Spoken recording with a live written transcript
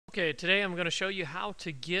Okay, today I'm going to show you how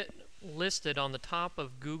to get listed on the top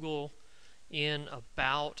of Google in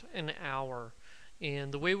about an hour.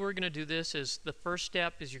 And the way we're going to do this is the first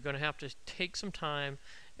step is you're going to have to take some time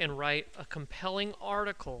and write a compelling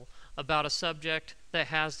article about a subject that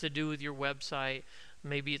has to do with your website.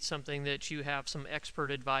 Maybe it's something that you have some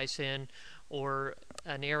expert advice in, or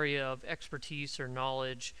an area of expertise or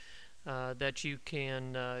knowledge that you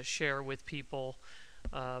can share with people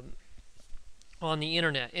on the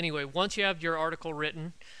internet. Anyway, once you have your article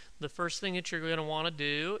written, the first thing that you're going to want to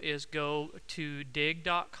do is go to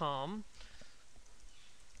dig.com,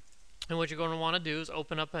 and what you're going to want to do is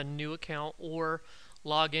open up a new account or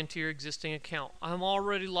log into your existing account. I'm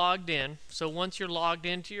already logged in, so once you're logged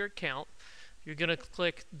into your account, you're going to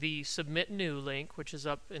click the Submit New link, which is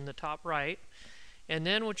up in the top right, and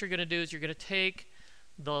then what you're going to do is you're going to take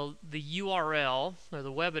the URL or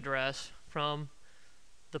the web address from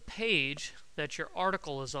the page that your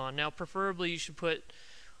article is on. Now, preferably you should put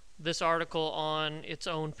this article on its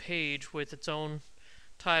own page with its own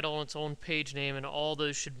title and its own page name, and all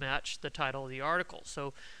those should match the title of the article.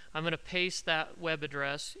 So I'm going to paste that web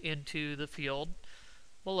address into the field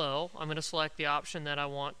below. I'm going to select the option that I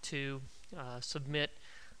want to submit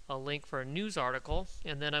a link for a news article,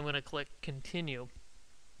 and then I'm going to click Continue.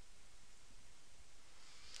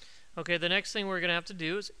 Okay, the next thing we're going to have to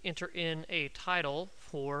do is enter in a title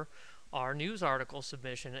for our news article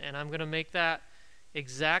submission, and I'm going to make that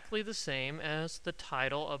exactly the same as the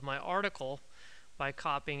title of my article by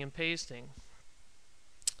copying and pasting.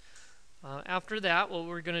 After that, what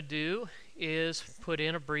we're going to do is put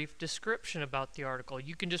in a brief description about the article.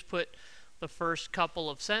 You can just put the first couple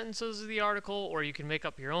of sentences of the article, or you can make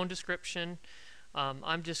up your own description.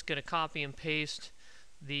 I'm just going to copy and paste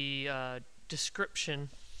the description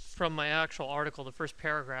from my actual article, the first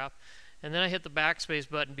paragraph, and then I hit the backspace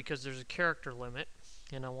button because there's a character limit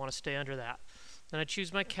and I want to stay under that. Then I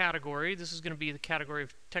choose my category. This is going to be the category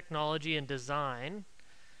of technology and design,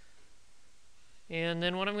 and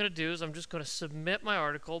then what I'm going to do is I'm just going to submit my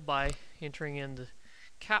article by entering in the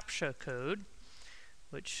CAPTCHA code,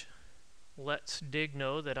 which lets Dig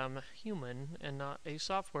know that I'm a human and not a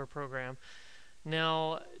software program.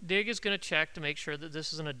 Now, Dig is going to check to make sure that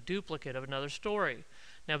this isn't a duplicate of another story.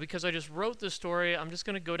 Now, because I just wrote this story, I'm just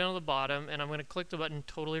going to go down to the bottom and I'm going to click the button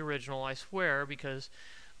Totally Original, I swear, because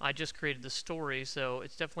I just created the story, so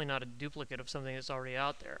it's definitely not a duplicate of something that's already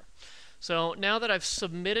out there. So now that I've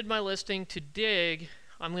submitted my listing to Dig,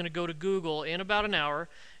 I'm going to go to Google in about an hour,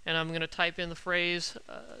 and I'm going to type in the phrase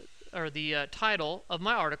or the title of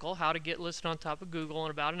my article, How to Get Listed on Top of Google,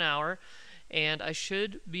 in about an hour, and I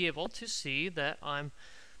should be able to see that I'm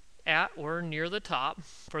at or near the top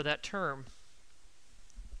for that term.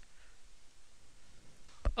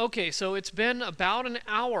 Okay, so it's been about an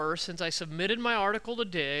hour since I submitted my article to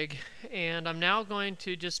Dig, and I'm now going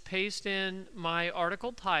to just paste in my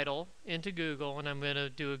article title into Google, and I'm going to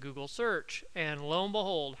do a Google search, and lo and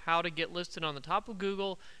behold, How to Get Listed on the Top of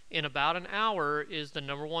Google in about an hour is the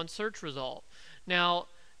 #1 search result. Now,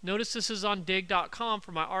 notice this is on dig.com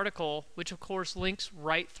for my article, which of course links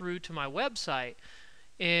right through to my website,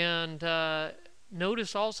 and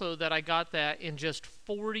notice also that I got that in just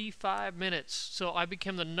 45 minutes. So I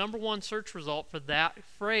became the #1 search result for that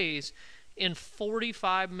phrase in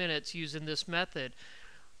 45 minutes using this method.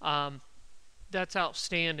 That's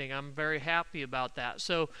outstanding. I'm very happy about that.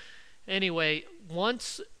 So anyway,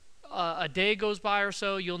 once a day goes by or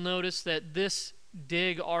so, you'll notice that this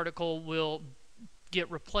Dig article will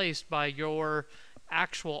get replaced by your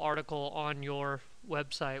actual article on your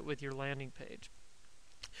website with your landing page.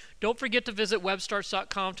 Don't forget to visit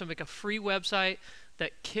webstarts.com to make a free website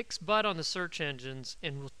that kicks butt on the search engines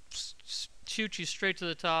and will shoot you straight to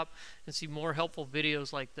the top and see more helpful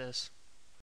videos like this.